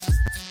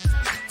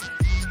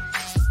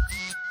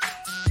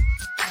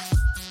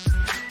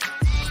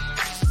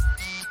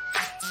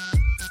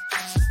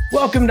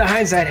Welcome to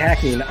Hindsight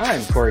Hacking.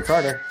 I'm Corey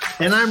Carter.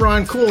 And I'm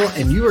Ron Cool,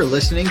 and you are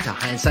listening to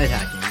Hindsight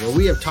Hacking, where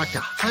we have talked to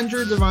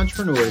hundreds of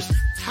entrepreneurs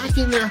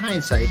hacking their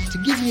hindsight to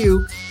give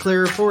you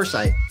clearer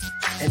foresight.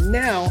 And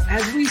now,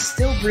 as we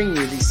still bring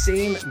you the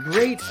same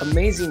great,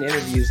 amazing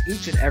interviews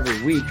each and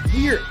every week,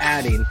 we are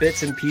adding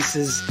bits and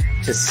pieces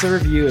to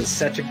serve you in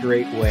such a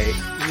great way.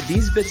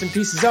 These bits and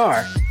pieces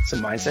are some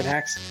mindset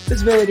hacks,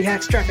 visibility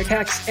hacks, traffic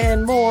hacks,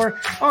 and more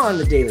on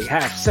the Daily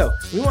Hack. So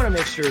we want to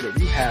make sure that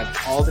you have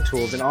all the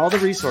tools and all the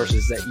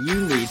resources that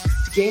you need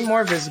to gain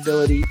more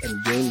visibility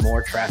and gain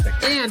more traffic.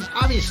 And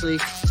obviously,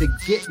 to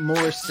get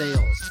more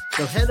sales.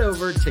 So head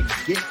over to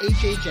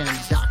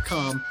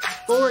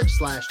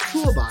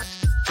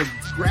gethhm.com/toolbox to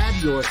grab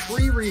your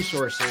free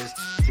resources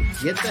to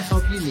get the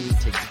help you need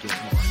to get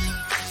more.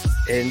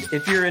 And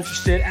if you're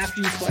interested,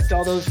 after you collect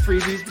all those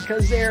freebies,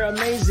 because they're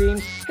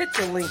amazing, hit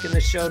the link in the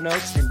show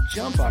notes and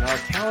jump on our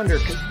calendar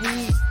because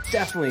we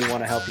definitely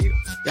want to help you.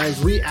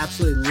 Guys, we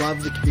absolutely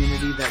love the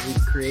community that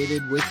we've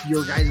created with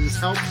your guys'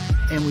 help,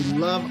 and we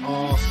love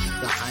all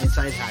the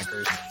Hindsight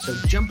Hackers. So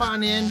jump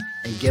on in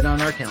and get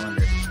on our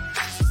calendar.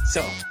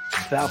 So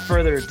without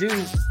further ado,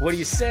 what do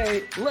you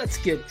say? Let's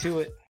get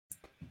to it.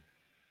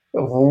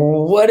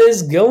 What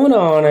is going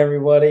on,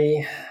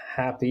 everybody?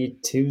 Happy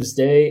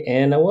Tuesday,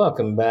 and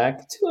welcome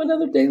back to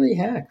another Daily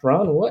Hack.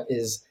 Ron, what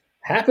is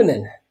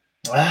happening?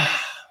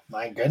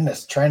 My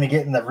goodness, trying to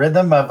get in the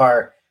rhythm of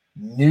our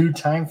new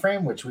time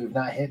frame, which we've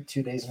not hit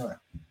 2 days in a row.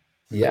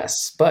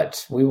 Yes,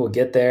 but we will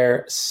get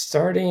there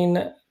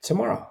starting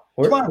tomorrow.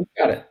 We got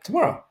it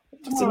tomorrow.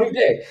 It's a new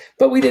day,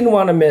 but we didn't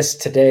want to miss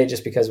today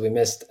just because we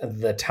missed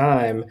the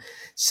time.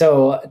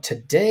 So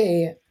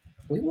today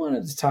we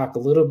wanted to talk a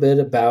little bit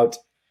about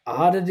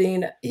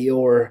auditing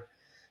your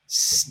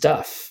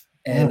stuff.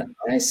 And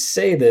I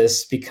say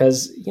this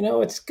because,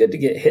 it's good to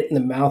get hit in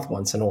the mouth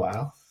once in a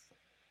while.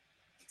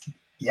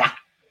 Yeah.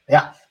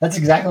 That's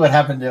exactly what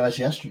happened to us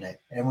yesterday.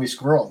 And we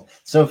scrolled.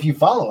 So if you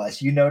follow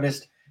us, you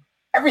noticed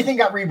everything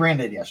got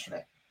rebranded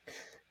yesterday.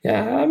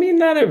 Yeah, I mean,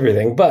 not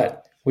everything,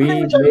 but we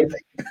made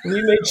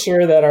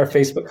sure that our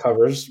Facebook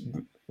covers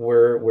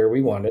were where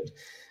we wanted.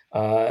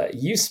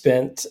 You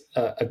spent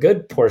a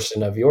good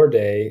portion of your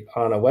day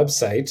on a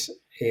website,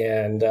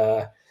 and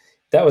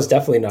that was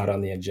definitely not on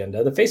the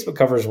agenda. The Facebook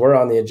covers were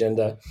on the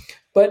agenda,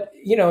 but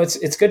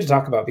it's good to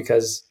talk about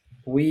because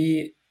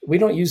we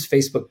don't use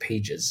Facebook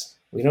pages.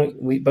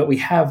 But we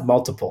have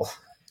multiple,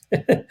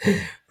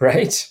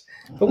 right?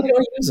 But we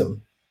don't use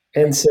them.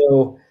 And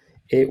so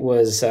it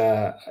was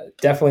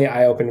definitely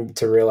eye-opening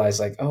to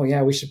realize like, oh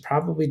yeah, we should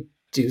probably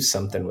do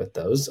something with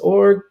those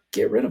or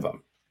get rid of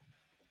them.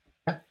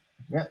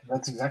 Yeah,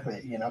 that's exactly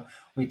it.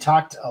 We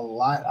talked a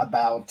lot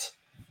about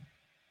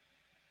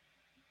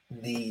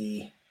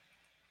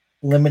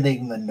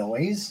limiting the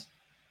noise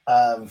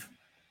of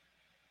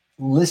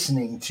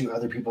listening to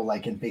other people,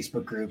 like in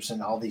Facebook groups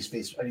and all these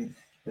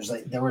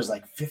there was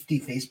like 50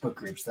 Facebook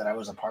groups that I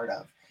was a part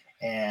of.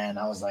 And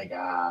I was like,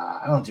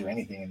 I don't do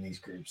anything in these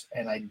groups.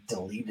 And I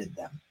deleted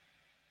them.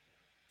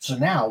 So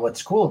now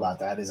what's cool about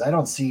that is I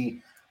don't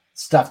see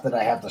stuff that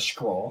I have to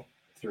scroll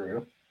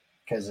through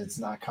because it's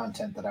not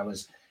content that I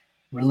was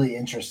really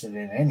interested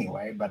in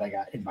anyway, but I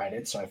got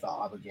invited. So I felt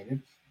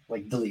obligated,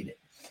 like delete it.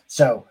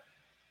 So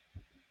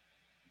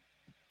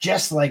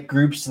just like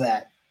groups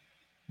that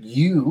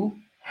you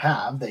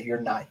have that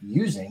you're not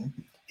using,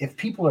 if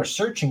people are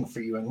searching for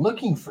you and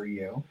looking for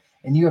you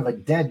and you have a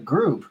dead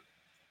group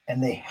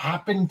and they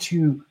happen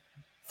to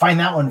find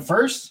that one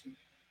first,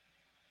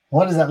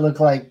 what does that look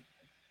like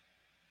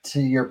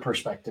to your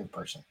prospective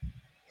person?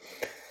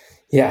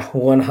 Yeah,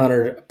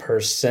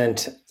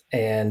 100%.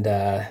 And,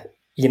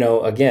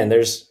 again,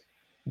 there's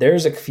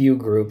a few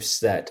groups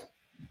that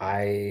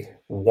I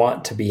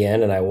want to be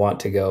in and I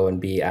want to go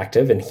and be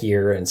active and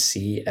hear and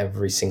see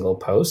every single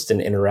post and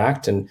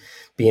interact and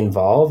be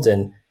involved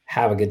and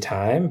have a good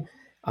time.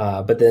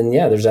 But then,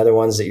 there's other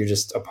ones that you're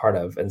just a part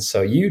of. And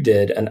so you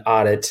did an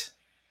audit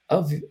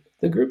of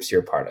the groups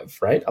you're part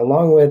of, right?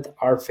 Along with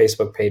our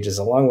Facebook pages,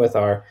 along with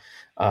our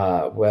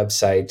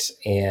website.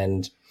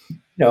 And,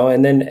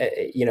 and then,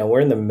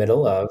 we're in the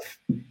middle of,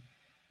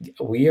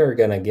 we are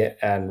going to get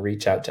and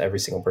reach out to every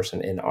single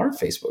person in our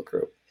Facebook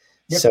group.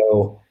 Yep.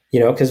 So,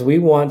 because we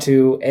want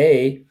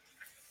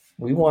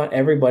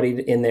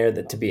everybody in there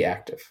to be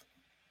active.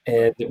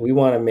 And we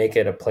want to make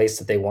it a place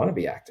that they want to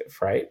be active,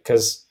 right?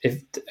 Because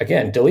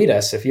delete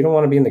us if you don't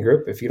want to be in the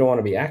group, if you don't want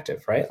to be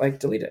active, right? Like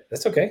delete it.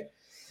 That's okay.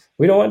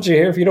 We don't want you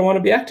here if you don't want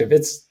to be active.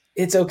 It's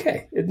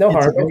okay. It's harm.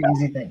 It's a very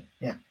easy thing.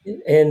 Yeah.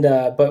 And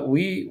but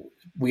we're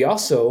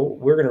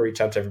going to reach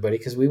out to everybody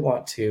because we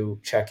want to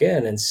check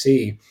in and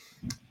see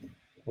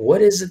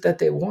what is it that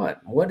they want?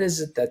 What is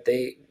it that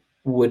they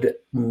would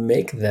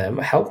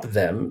help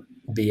them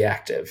be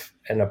active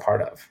and a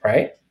part of,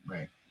 right?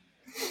 Right.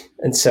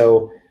 And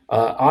so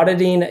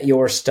auditing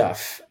your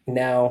stuff.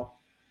 Now,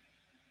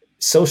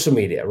 social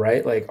media,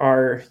 right? Like,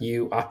 are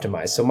you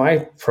optimized? So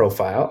my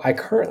profile, I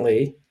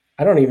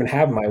don't even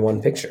have my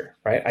one picture,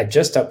 right? I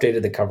just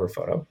updated the cover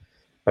photo,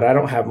 but I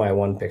don't have my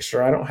one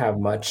picture. I don't have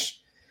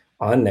much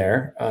on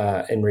there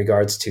in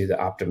regards to the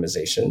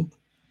optimization.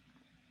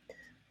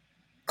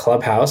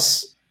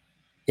 Clubhouse,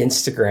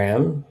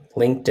 Instagram,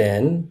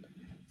 LinkedIn,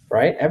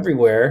 right?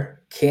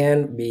 Everywhere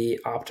can be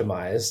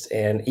optimized,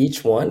 and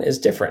each one is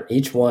different.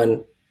 Each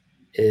one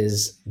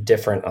is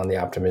different on the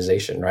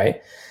optimization,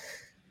 right?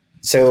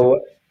 So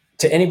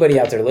to anybody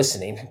out there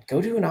listening,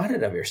 go do an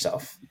audit of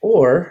yourself.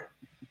 Or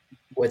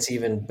what's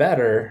even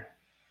better,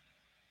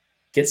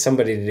 get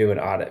somebody to do an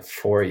audit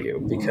for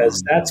you,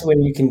 because that's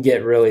when you can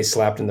get really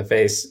slapped in the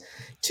face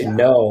to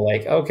know,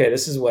 like, okay,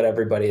 this is what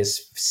everybody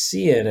is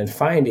seeing and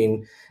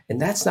finding,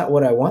 and that's not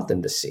what I want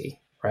them to see,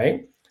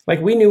 right?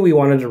 Like, we knew we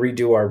wanted to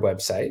redo our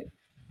website.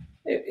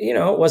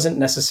 It wasn't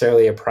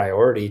necessarily a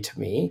priority to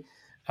me,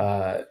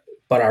 but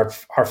our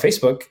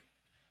Facebook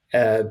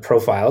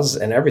profiles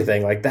and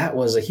everything, like, that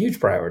was a huge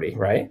priority,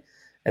 right?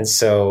 And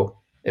so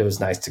it was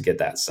nice to get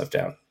that stuff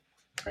down.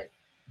 Right.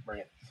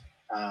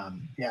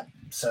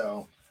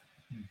 So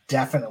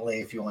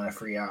definitely, if you want a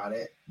free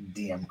audit,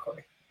 DM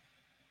Corey.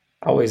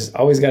 Always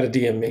got to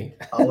DM me.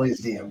 Always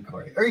DM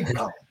Corey, or you can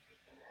call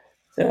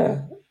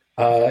him.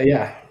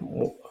 Yeah.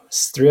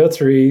 It's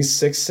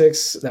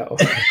 303-66. No.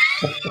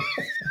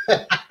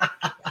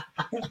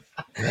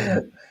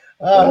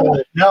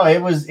 No,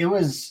 it was.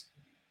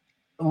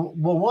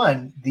 Well,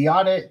 one, the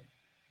audit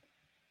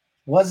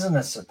wasn't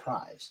a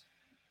surprise.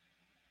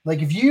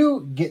 Like, if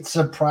you get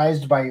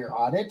surprised by your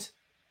audit,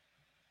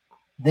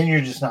 then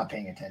you're just not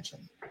paying attention.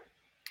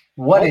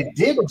 What it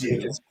did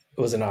do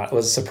was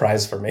a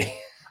surprise for me.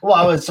 Well,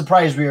 I was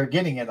surprised we were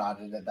getting an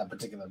audit at that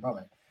particular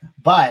moment.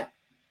 But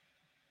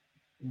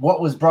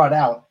what was brought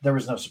out, there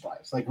was no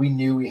surprise. Like, we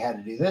knew we had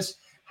to do this.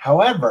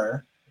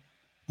 However,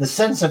 the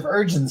sense of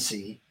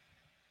urgency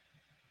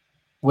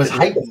was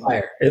heightened.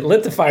 It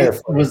lit the fire.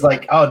 It was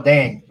like, oh,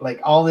 dang, like,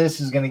 all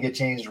this is going to get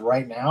changed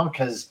right now,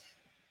 because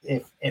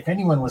if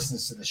anyone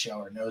listens to the show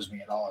or knows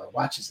me at all or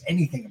watches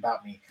anything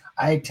about me,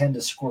 I tend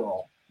to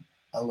squirrel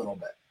a little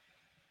bit.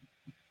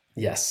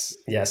 Yes.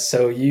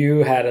 So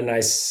you had a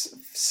nice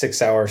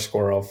 6-hour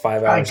squirrel,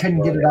 5 hours. I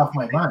couldn't get it off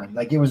my mind.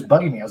 Like, it was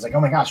bugging me. I was like,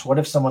 oh my gosh, what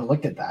if someone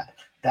looked at that?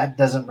 That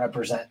doesn't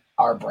represent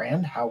our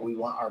brand, how we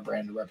want our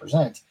brand to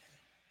represent.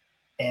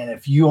 And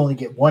if you only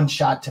get one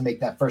shot to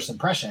make that first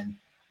impression,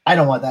 I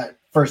don't want that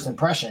first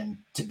impression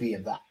to be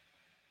of that.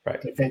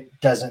 Right. If it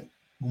doesn't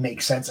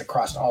make sense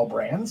across all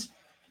brands,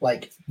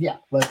 like, yeah,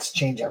 let's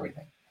change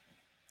everything.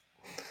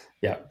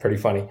 Yeah, pretty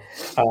funny.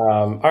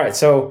 All right.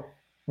 So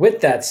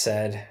with that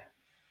said,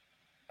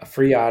 a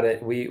free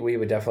audit, we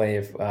would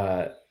definitely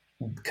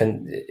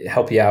can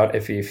help you out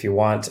if you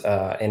want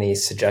any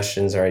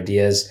suggestions or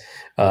ideas.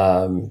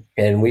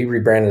 And we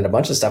rebranded a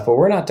bunch of stuff, but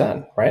we're not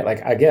done, right?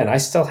 Like, again, I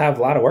still have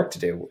a lot of work to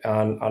do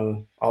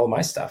on all of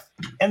my stuff.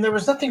 And there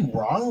was nothing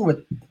wrong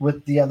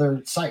with the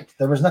other site.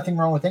 There was nothing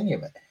wrong with any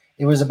of it.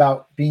 It was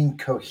about being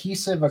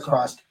cohesive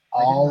across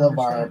all of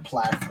our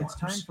platforms. It's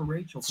time for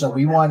Rachel. So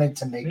we wanted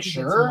to make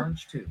sure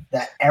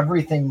that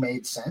everything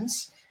made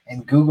sense,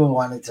 and Google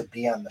wanted to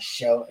be on the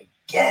show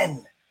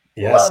again.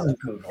 Yes.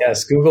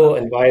 Google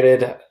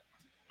invited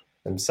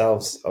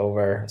themselves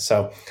over.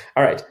 So,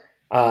 all right.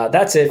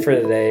 That's it for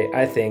today,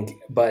 I think.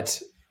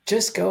 But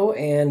just go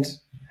and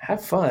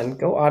have fun.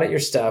 Go audit your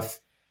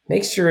stuff.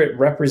 Make sure it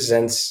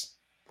represents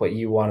what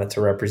you want it to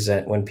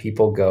represent when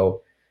people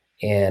go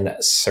and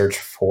search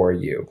for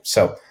you.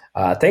 So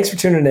thanks for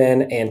tuning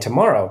in. And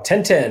tomorrow,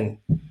 10-10,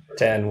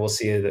 we'll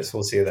see you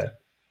then.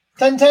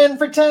 10-10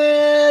 for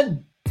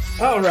 10.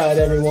 All right,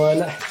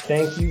 everyone.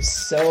 Thank you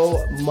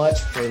so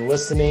much for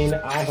listening.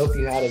 I hope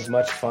you had as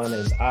much fun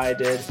as I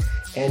did.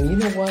 And you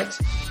know what?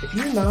 If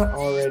you're not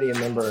already a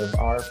member of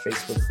our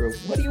Facebook group,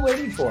 what are you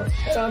waiting for?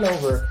 Head on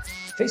over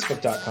to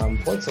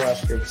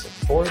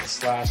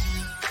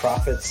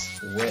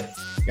facebook.com/groups/profits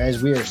with.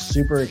 Guys, we are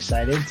super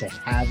excited to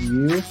have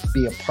you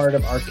be a part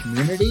of our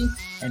community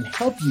and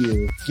help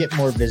you get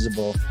more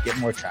visible, get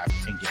more traffic,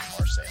 and get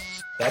more sales.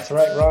 That's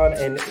right, Ron.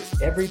 And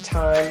every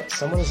time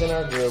someone is in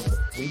our group,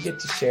 we get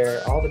to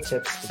share all the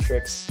tips, the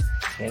tricks,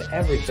 and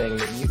everything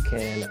that you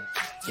can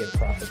get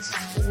profits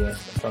with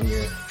from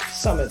your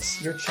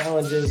summits, your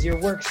challenges, your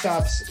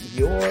workshops,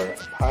 your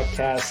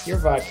podcasts, your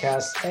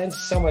vodcasts, and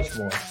so much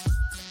more.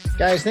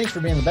 Guys, thanks for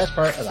being the best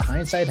part of the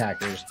Hindsight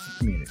Hackers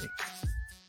community.